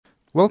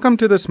Welcome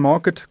to this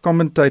Market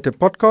Commentator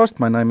podcast.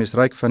 My name is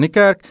Ryk van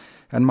Niekerk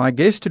and my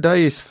guest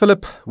today is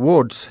Philip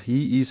Wards.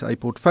 He is a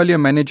portfolio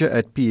manager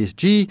at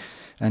PSG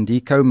and he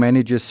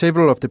co-manages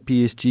several of the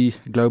PSG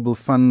global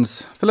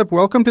funds. Philip,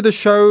 welcome to the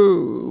show.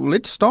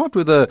 Let's start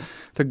with the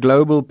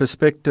global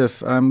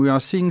perspective. We are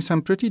seeing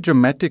some pretty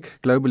dramatic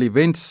global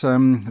events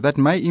that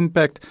may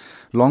impact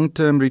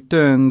long-term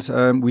returns.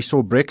 We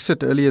saw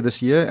Brexit earlier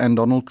this year and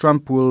Donald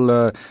Trump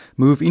will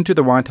move into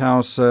the White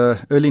House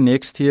early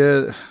next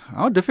year.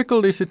 How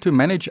difficult is it to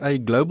manage a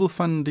global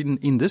fund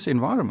in this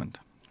environment?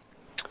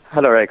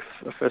 Hello, Rex.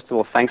 First of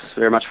all, thanks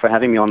very much for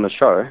having me on the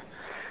show.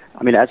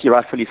 I mean, as you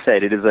rightfully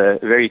said, it is a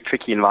very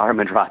tricky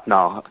environment right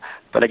now.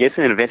 But I guess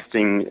in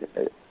investing,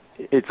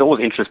 it's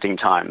always interesting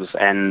times.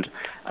 And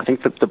I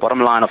think the bottom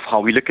line of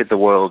how we look at the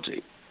world,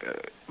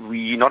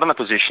 we're not in a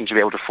position to be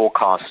able to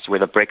forecast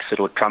whether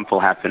Brexit or Trump will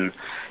happen.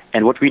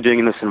 And what we're doing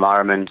in this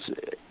environment,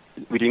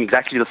 we're doing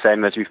exactly the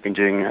same as we've been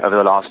doing over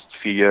the last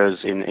few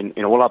years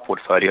in all our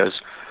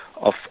portfolios,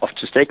 of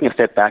just taking a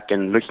step back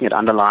and looking at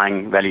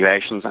underlying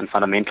valuations and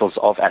fundamentals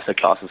of asset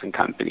classes and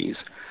companies.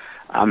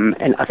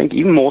 And I think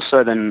even more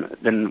so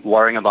than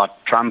worrying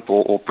about Trump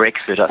or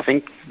Brexit, I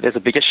think there's a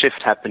bigger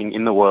shift happening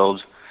in the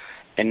world.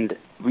 And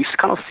we've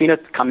kind of seen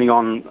it coming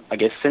on, I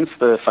guess, since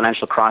the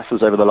financial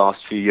crisis over the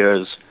last few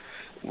years,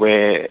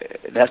 where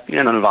there's been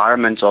an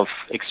environment of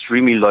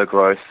extremely low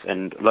growth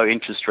and low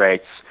interest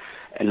rates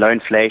and low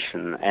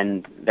inflation.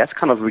 And that's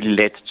kind of really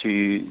led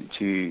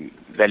to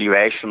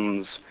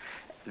valuations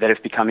that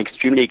have become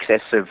extremely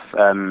excessive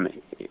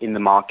in the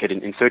market,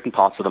 in certain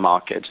parts of the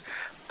market,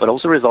 but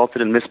also resulted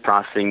in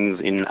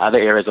mispricings in other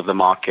areas of the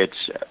market.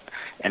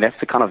 And that's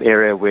the kind of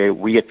area where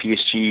we at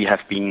PSG have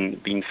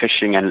been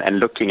fishing and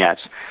looking at.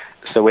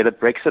 So whether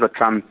Brexit or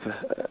Trump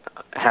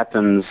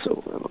happens,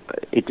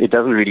 it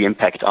doesn't really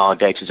impact our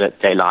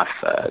day-to-day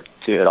life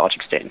to a large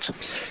extent.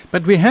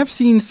 But we have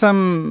seen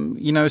some,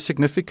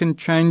 significant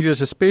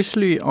changes,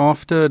 especially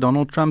after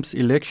Donald Trump's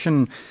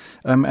election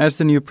as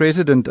the new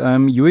president.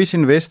 U.S.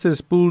 investors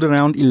pulled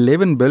around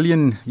 $11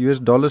 billion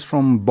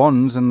from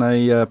bonds and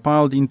they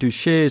piled into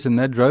shares, and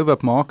that drove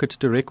up markets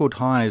to record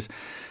highs.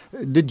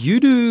 Did you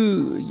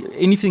do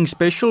anything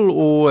special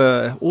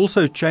or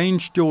also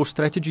changed your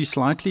strategy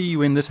slightly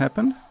when this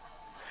happened?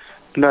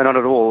 No, not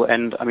at all.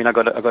 And I mean, I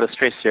got to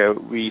stress here,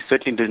 we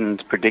certainly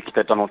didn't predict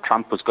that Donald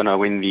Trump was going to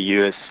win the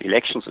U.S.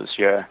 elections this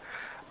year.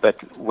 But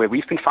where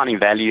we've been finding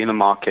value in the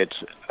market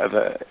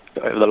over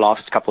the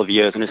last couple of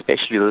years, and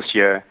especially this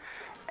year,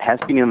 has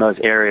been in those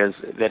areas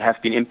that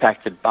have been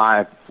impacted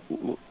by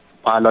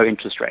low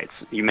interest rates.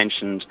 You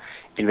mentioned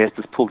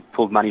investors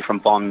pulled money from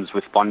bonds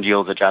with bond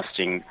yields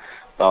adjusting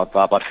by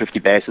about 50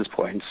 basis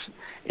points.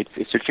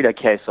 It's literally a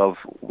case of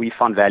we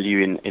found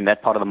value in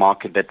that part of the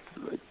market that,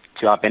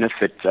 to our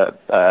benefit,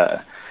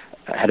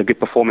 had a good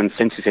performance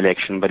since this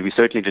election, but we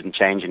certainly didn't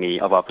change any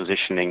of our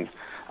positioning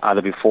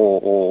either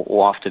before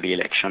or after the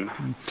election.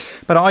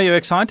 But are you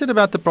excited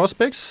about the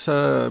prospects?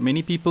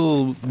 Many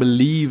people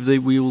believe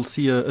that we will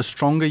see a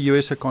stronger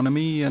U.S.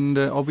 economy, and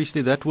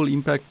obviously that will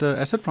impact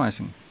asset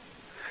pricing.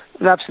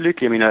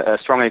 Absolutely. I mean, a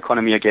stronger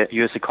economy,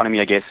 U.S. economy,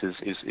 I guess,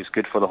 is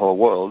good for the whole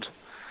world.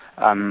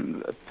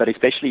 But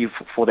especially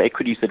for the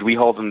equities that we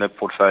hold in the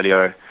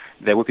portfolio,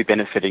 they would be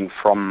benefiting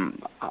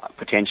from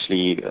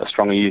potentially a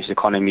stronger U.S.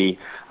 economy,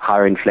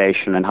 higher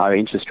inflation, and higher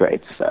interest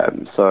rates.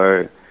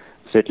 So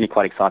certainly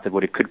quite excited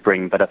what it could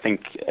bring. But I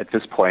think at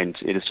this point,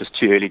 it is just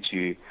too early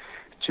to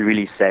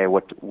really say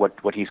what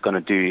he's going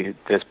to do.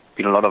 There's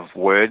been a lot of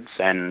words,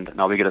 and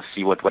now we're going to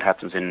see what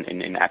happens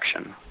in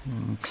action.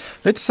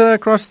 Let's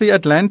cross the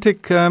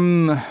Atlantic.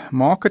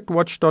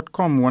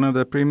 MarketWatch.com, one of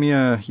the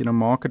premier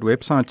market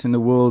websites in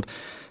the world,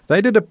 they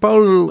did a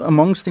poll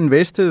amongst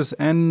investors,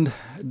 and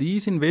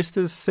these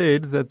investors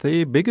said that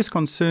their biggest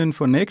concern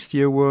for next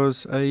year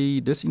was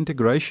a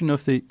disintegration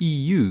of the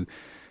EU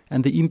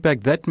and the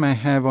impact that may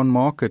have on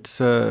markets.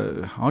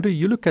 How do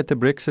you look at the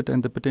Brexit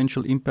and the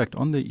potential impact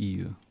on the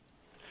EU?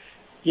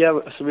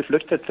 Yeah, so we've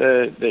looked at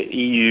the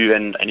EU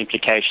and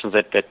implications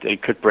that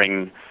it could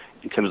bring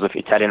in terms of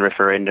Italian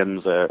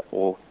referendums,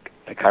 or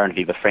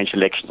currently the French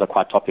elections are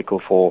quite topical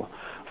for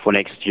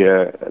next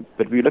year.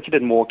 But we look at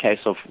it more a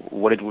case of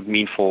what it would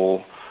mean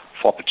for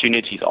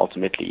opportunities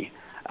ultimately.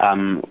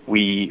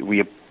 We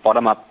are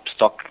bottom-up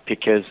stock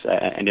pickers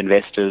and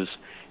investors,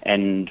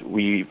 and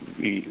we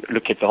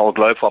look at the whole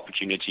globe for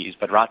opportunities.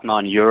 But right now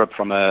in Europe,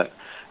 from a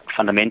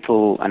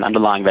fundamental and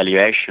underlying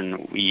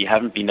valuation, we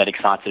haven't been that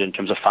excited in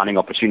terms of finding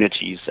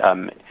opportunities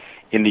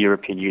in the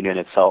European Union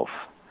itself.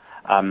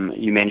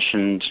 You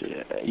mentioned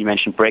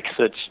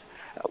Brexit.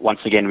 Once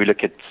again, we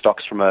look at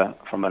stocks from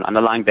an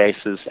underlying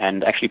basis,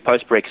 and actually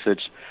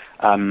post-Brexit,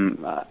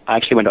 I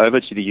actually went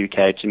over to the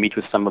UK to meet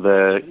with some of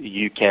the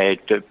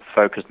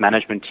UK-focused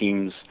management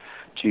teams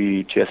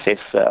to assess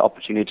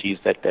opportunities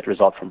that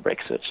result from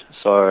Brexit.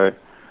 So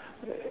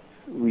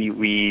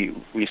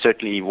we're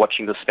certainly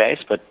watching the space,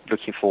 but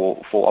looking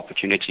for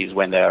opportunities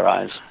when they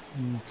arise.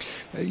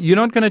 You're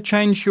not going to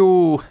change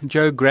your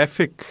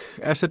geographic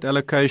asset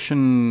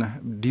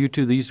allocation due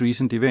to these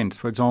recent events.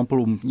 For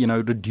example,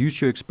 reduce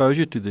your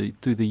exposure to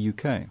the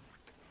UK.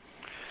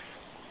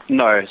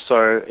 No.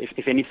 So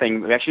if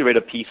anything, we actually read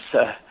a piece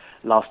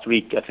last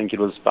week. I think it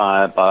was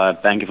by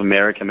Bank of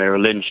America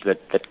Merrill Lynch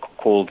that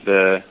called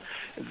the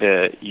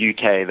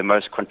UK the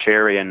most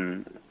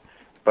contrarian,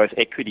 both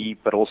equity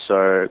but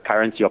also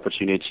currency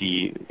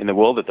opportunity in the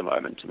world at the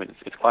moment. I mean,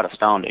 it's quite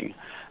astounding.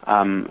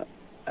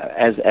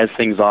 As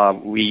things are,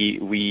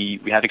 we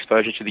have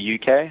exposure to the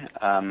UK.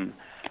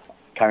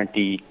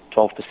 Currently,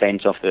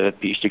 12% of the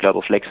PSG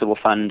Global Flexible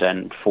Fund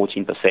and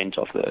 14%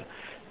 of the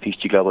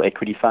PSG Global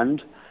Equity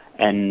Fund.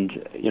 And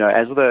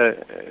as the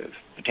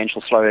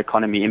potential slower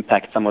economy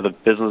impacts some of the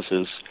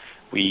businesses,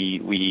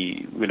 we're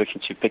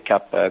looking to pick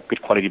up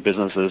good quality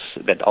businesses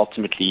that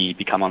ultimately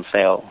become on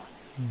sale.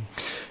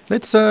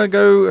 Let's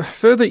go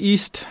further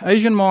east.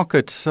 Asian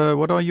markets.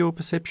 What are your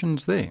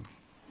perceptions there?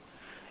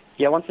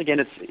 Yeah, once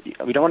again,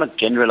 we don't want to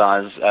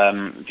generalize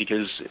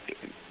because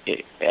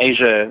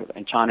Asia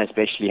and China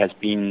especially has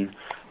been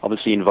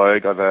obviously in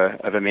vogue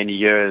over many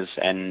years,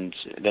 and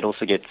that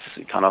also gets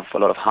kind of a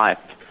lot of hype.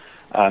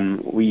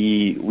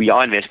 We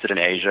are invested in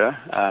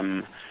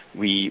Asia.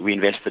 We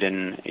invested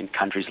in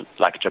countries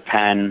like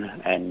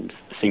Japan and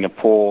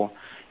Singapore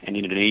and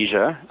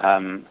Indonesia.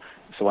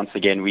 So once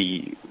again,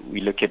 we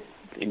look at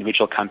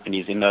individual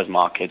companies in those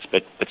markets,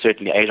 but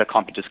certainly Asia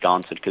can't be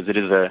discounted because it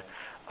is a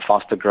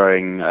faster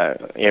growing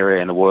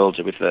area in the world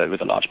with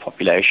a large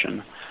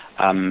population.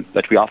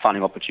 But we are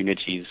finding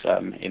opportunities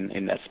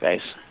in that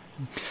space.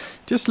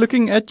 Just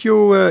looking at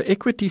your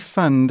equity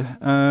fund,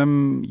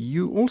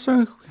 you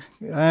also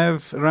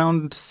have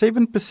around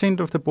 7%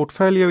 of the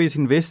portfolio is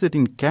invested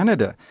in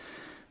Canada.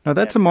 Now,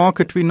 that's a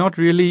market we're not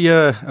really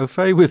au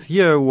fait with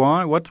here.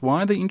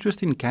 Why the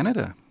interest in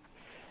Canada?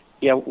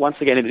 Yeah, once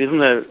again, it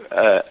isn't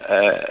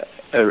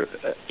a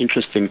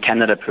interest in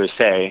Canada per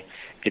se.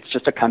 It's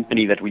just a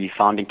company that we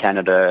found in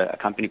Canada, a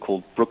company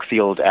called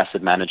Brookfield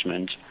Asset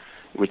Management,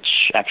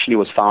 which actually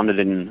was founded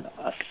in,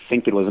 I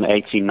think it was in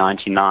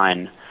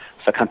 1899.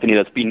 It's a company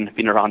that's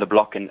been around the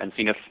block and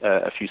seen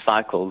a few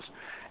cycles.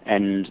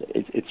 And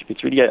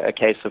it's really a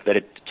case of that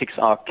it ticks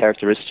our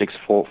characteristics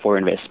for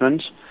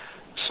investment.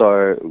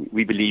 So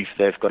we believe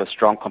they've got a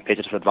strong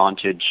competitive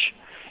advantage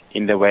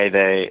in the way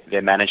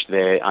they manage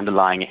their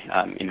underlying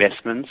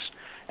investments.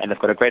 And they've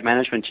got a great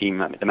management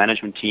team. The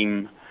management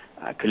team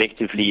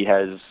collectively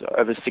has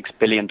over $6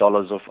 billion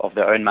of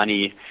their own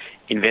money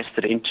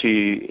invested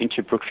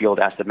into Brookfield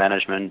Asset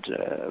Management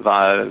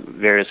via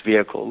various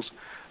vehicles.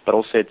 But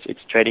also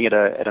it's trading at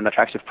an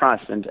attractive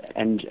price.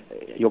 And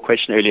your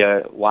question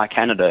earlier, why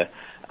Canada?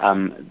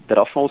 That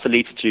often also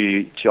leads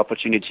to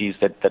opportunities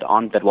that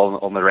aren't that well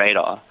on the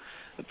radar.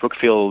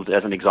 Brookfield,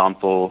 as an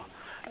example,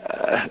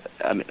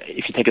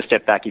 if you take a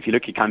step back, if you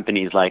look at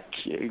companies like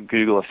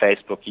Google or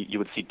Facebook, you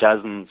would see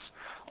dozens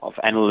of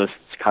analysts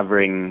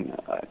covering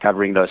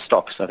those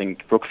stocks. I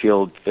think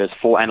Brookfield, there's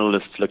 4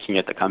 analysts looking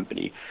at the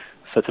company.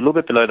 So it's a little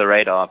bit below the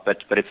radar,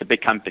 but it's a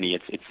big company.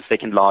 It's the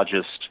second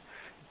largest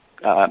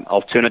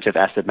alternative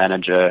asset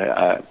manager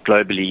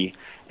globally,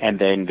 and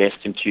they invest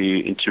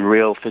into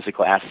real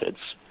physical assets.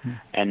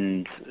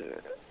 And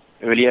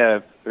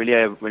earlier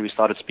when we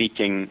started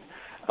speaking,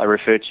 I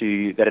referred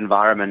to that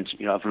environment,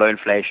 of low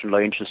inflation,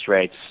 low interest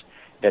rates,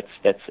 that's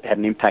had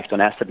an impact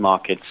on asset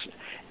markets.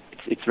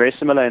 It's very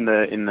similar in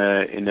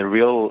the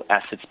real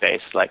asset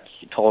space, like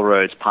toll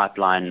roads,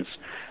 pipelines,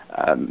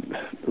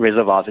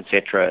 reservoirs,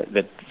 etc.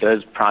 That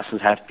those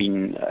prices have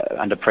been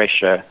under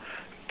pressure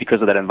because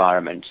of that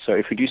environment. So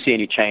if we do see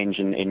any change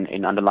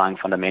in underlying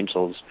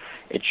fundamentals,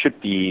 it should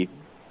be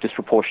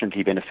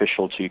disproportionately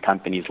beneficial to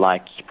companies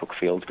like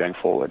Brookfield going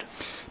forward.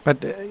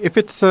 But if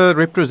it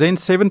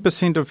represents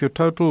 7% of your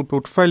total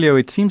portfolio,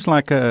 it seems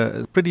like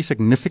a pretty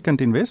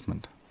significant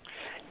investment.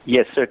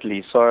 Yes,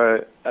 certainly.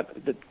 So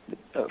the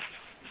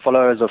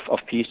followers of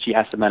PSG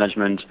Asset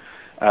Management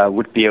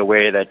would be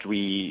aware that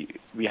we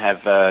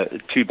have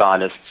 2 buy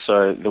lists.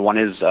 So the one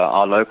is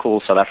our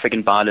local South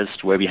African buy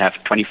list, where we have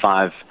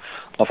 25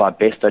 of our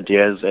best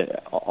ideas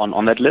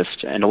on that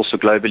list, and also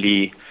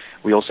globally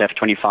we also have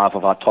 25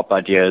 of our top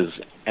ideas,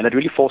 and it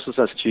really forces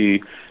us to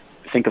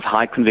think of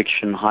high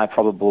conviction, high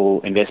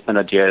probable investment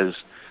ideas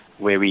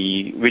where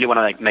we really want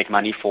to make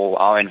money for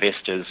our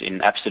investors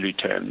in absolute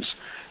terms.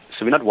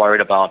 So we're not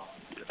worried about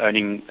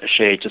owning a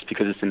share just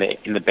because it's in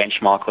the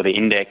benchmark or the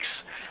index,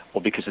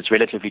 or because it's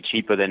relatively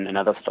cheaper than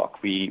another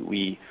stock.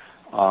 We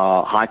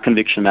are high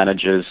conviction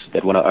managers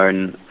that want to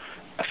own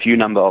a few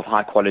number of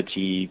high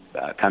quality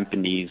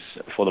companies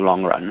for the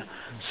long run.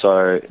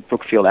 So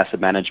Brookfield Asset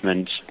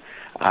Management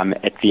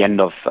at the end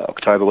of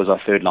October was our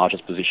 3rd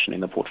largest position in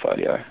the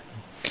portfolio.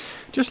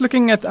 Just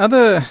looking at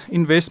other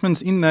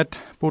investments in that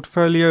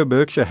portfolio,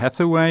 Berkshire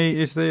Hathaway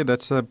is there.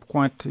 That's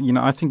quite,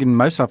 I think in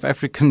most South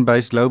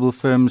African-based global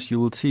firms, you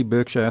will see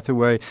Berkshire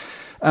Hathaway.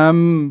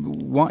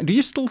 Do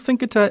you still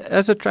think it's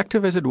as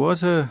attractive as it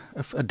was a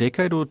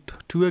decade or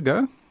 2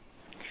 ago?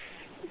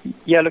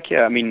 Yeah, look,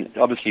 yeah, I mean,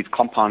 obviously it's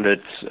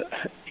compounded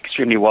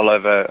extremely well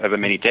over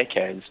many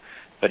decades,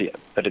 but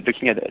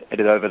looking at it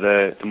over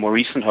the more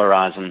recent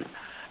horizon,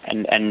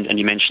 and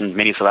you mentioned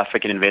many South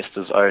African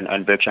investors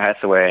own Berkshire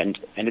Hathaway,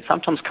 and it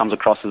sometimes comes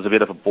across as a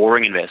bit of a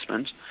boring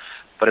investment,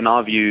 but in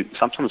our view,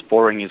 sometimes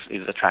boring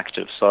is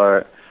attractive.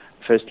 So,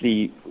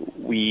 firstly,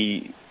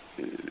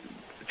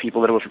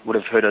 people that would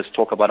have heard us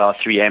talk about our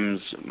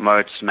 3Ms,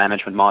 moats,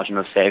 management, margin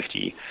of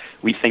safety.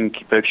 We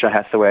think Berkshire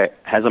Hathaway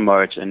has a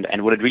moat, and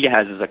what it really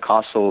has is a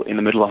castle in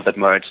the middle of that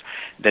moat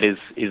that is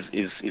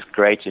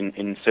great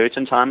in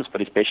certain times,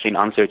 but especially in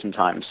uncertain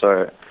times.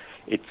 So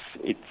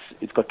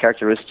it's got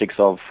characteristics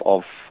of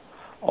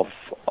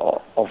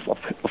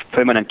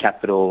permanent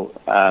capital,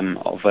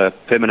 of a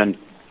permanent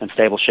and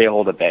stable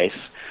shareholder base.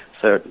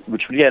 So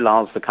which really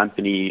allows the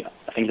company,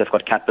 I think they've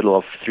got capital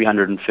of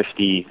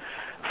 $355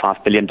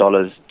 billion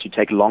to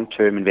take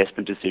long-term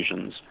investment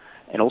decisions.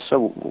 And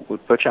also,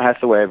 with Berkshire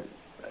Hathaway,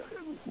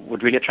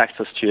 what really attracts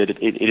us to it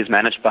is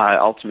managed by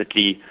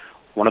ultimately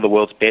one of the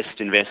world's best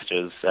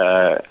investors.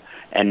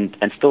 And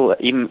still,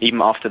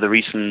 even after the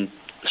recent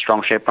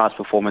strong share price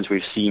performance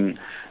we've seen,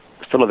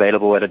 still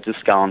available at a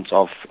discount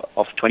of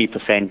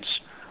 20%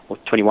 or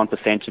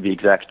 21% to be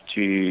exact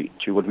to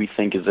what we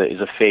think is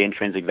a fair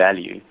intrinsic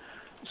value.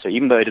 So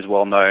even though it is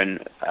well known,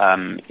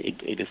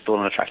 it is still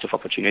an attractive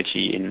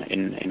opportunity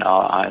in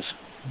our eyes.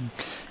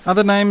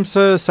 Other names,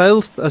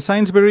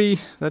 Sainsbury,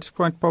 that's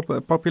quite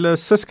popular,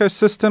 Cisco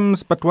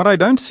Systems, but what I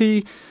don't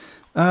see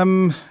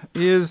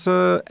is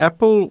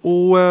Apple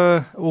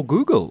or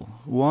Google.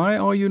 Why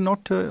are you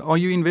not? Are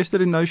you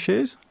invested in those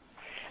shares?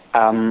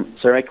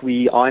 So, Rick,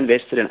 we are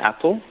invested in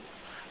Apple,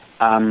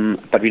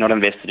 but we're not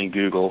invested in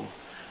Google.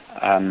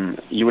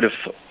 You would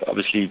have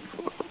obviously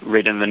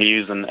read in the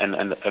news and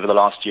over the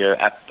last year,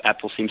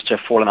 Apple seems to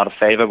have fallen out of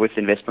favor with the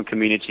investment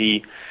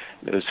community.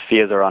 There was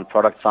fears around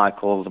product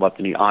cycles, about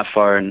the new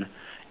iPhone,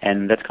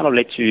 and that's kind of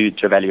led to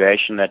a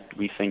valuation that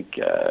we think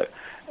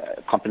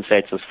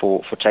compensates us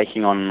for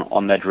taking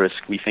on that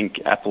risk. We think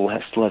Apple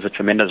still has a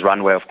tremendous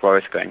runway of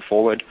growth going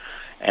forward,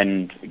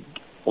 and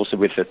also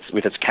with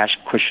its cash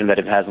cushion that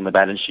it has on the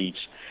balance sheet,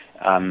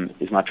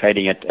 is now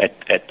trading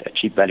at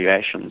cheap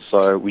valuations.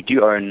 So we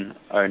do own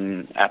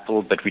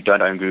Apple, but we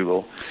don't own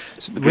Google.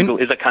 Google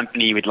is a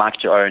company we'd like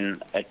to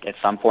own at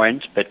some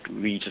point, but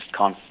we just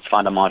can't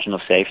find a margin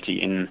of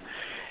safety in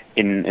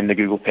the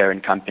Google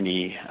parent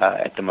company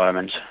at the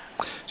moment.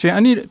 So you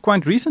only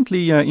quite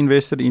recently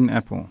invested in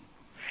Apple?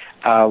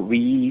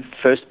 We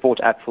first bought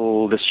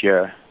Apple this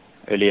year,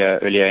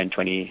 earlier in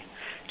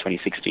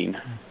 2016.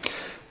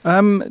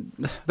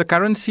 The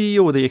currency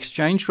or the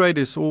exchange rate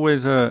is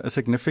always a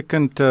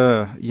significant,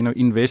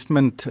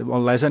 investment,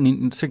 or has a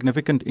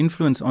significant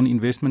influence on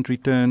investment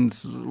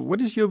returns. What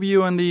is your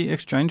view on the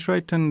exchange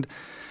rate, and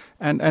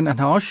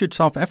how should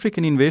South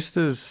African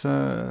investors,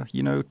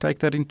 take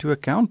that into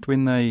account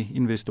when they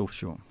invest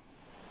offshore?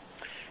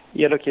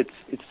 Yeah, look,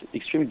 it's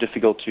extremely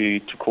difficult to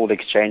call the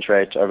exchange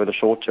rate over the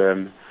short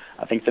term.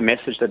 I think the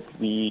message that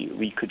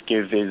we could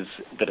give is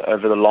that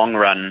over the long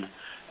run,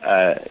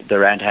 the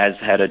rand has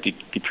had a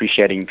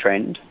depreciating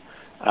trend,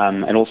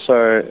 and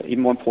also,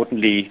 even more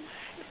importantly,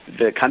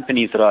 the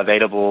companies that are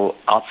available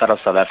outside of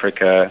South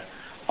Africa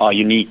are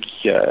unique,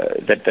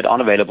 that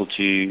aren't available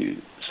to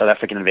South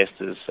African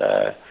investors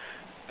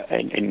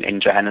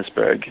in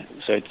Johannesburg.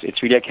 So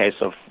it's really a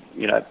case of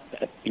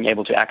being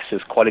able to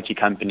access quality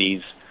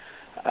companies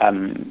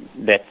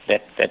that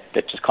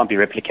just can't be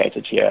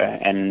replicated here,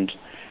 and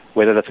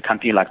whether that's a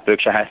company like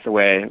Berkshire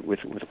Hathaway with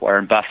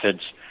Warren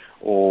Buffett,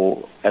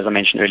 or, as I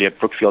mentioned earlier,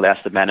 Brookfield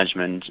Asset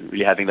Management,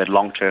 really having that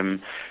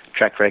long-term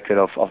track record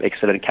of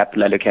excellent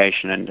capital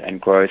allocation and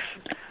growth,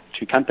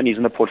 to companies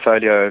in the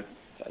portfolio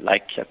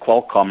like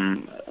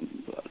Qualcomm.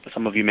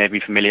 Some of you may be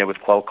familiar with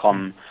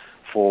Qualcomm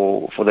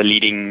for the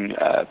leading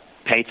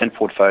patent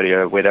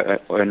portfolio, where they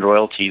earn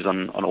royalties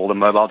on all the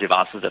mobile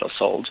devices that are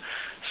sold.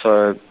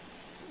 So,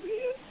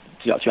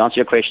 to answer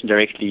your question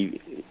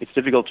directly, it's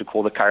difficult to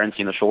call the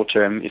currency in the short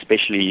term,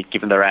 especially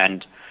given the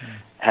rand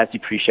has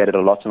depreciated a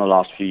lot in the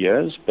last few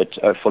years. But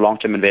for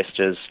long-term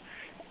investors,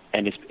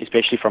 and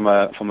especially from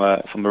a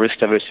risk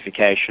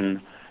diversification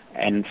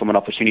and from an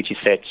opportunity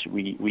set,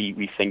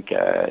 we think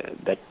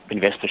that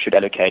investors should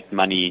allocate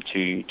money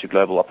to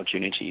global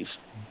opportunities.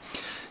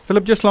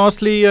 Philip, just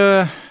lastly,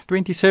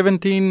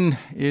 2017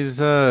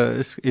 is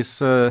a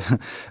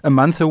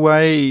month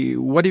away.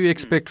 What do you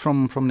expect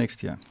from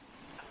next year?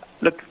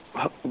 Look,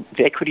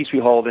 the equities we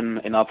hold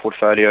in our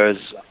portfolios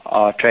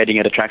are trading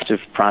at attractive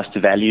price to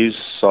values.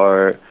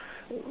 So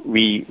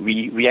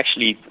we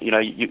actually,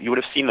 you would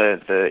have seen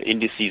the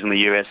indices in the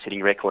US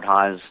hitting record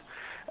highs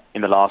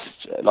in the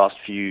last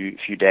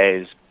few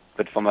days.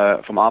 But from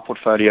our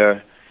portfolio,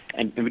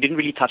 and we didn't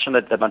really touch on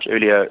that much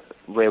earlier,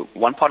 where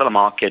one part of the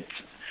market,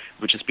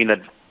 which has been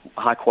that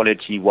high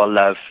quality,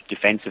 well-loved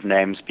defensive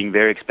names being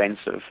very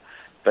expensive.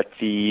 But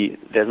there's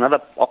another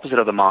opposite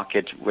of the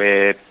market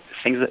where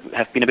things that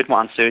have been a bit more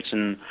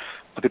uncertain,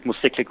 a bit more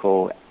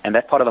cyclical, and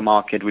that part of the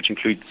market, which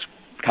includes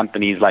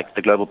companies like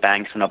the global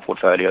banks in our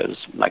portfolios,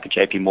 like a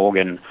JP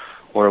Morgan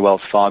or a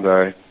Wells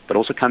Fargo, but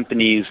also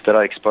companies that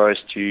are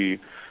exposed to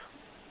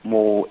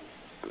more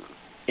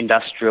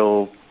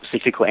industrial,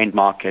 cyclical end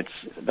markets.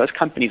 Those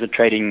companies are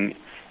trading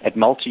at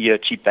multi-year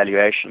cheap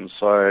valuations.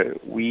 So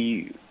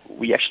we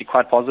actually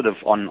quite positive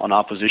on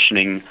our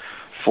positioning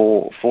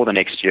for the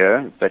next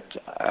year. But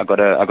I got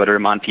to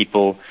remind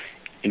people,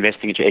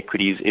 investing into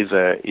equities is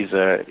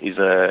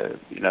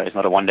it's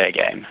not a one-day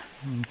game.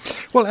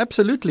 Well,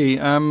 absolutely.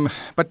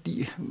 But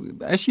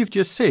as you've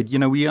just said,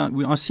 we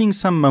are seeing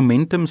some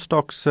momentum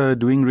stocks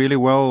doing really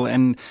well,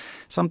 and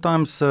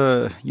sometimes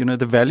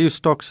the value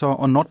stocks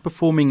are not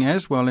performing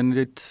as well, and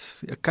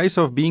it's a case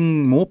of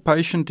being more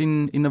patient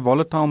in the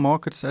volatile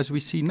markets as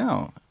we see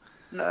now.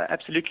 No,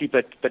 absolutely.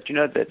 But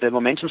the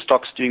momentum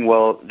stocks doing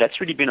well,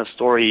 that's really been a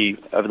story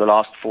over the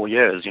last 4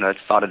 years. It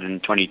started in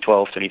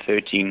 2012,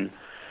 2013.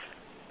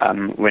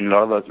 When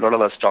a lot of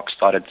those stocks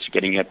started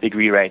getting a big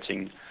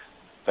re-rating.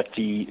 But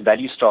the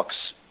value stocks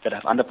that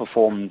have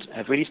underperformed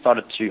have really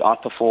started to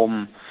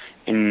outperform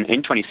in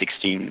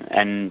 2016.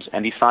 And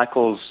these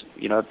cycles,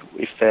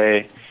 if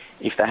they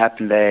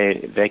happen,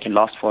 they can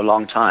last for a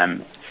long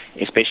time.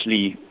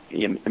 Especially,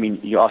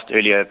 you asked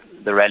earlier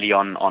the rally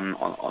on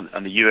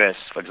the US,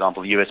 for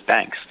example, US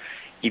banks.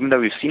 Even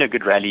though we've seen a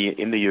good rally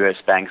in the US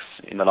banks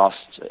in the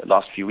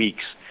last few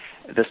weeks,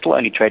 they're still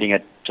only trading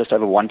at just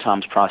over 1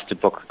 times price to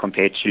book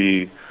compared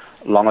to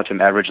longer-term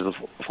averages of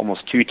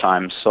almost 2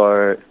 times.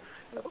 So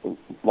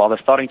while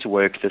they're starting to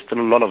work, there's still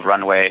a lot of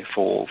runway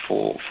for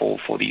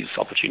these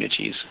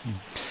opportunities.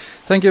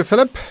 Thank you,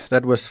 Philip.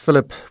 That was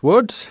Philip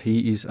Woods.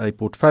 He is a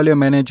portfolio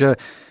manager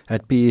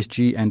at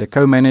PSG and a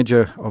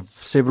co-manager of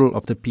several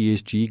of the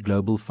PSG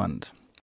global funds.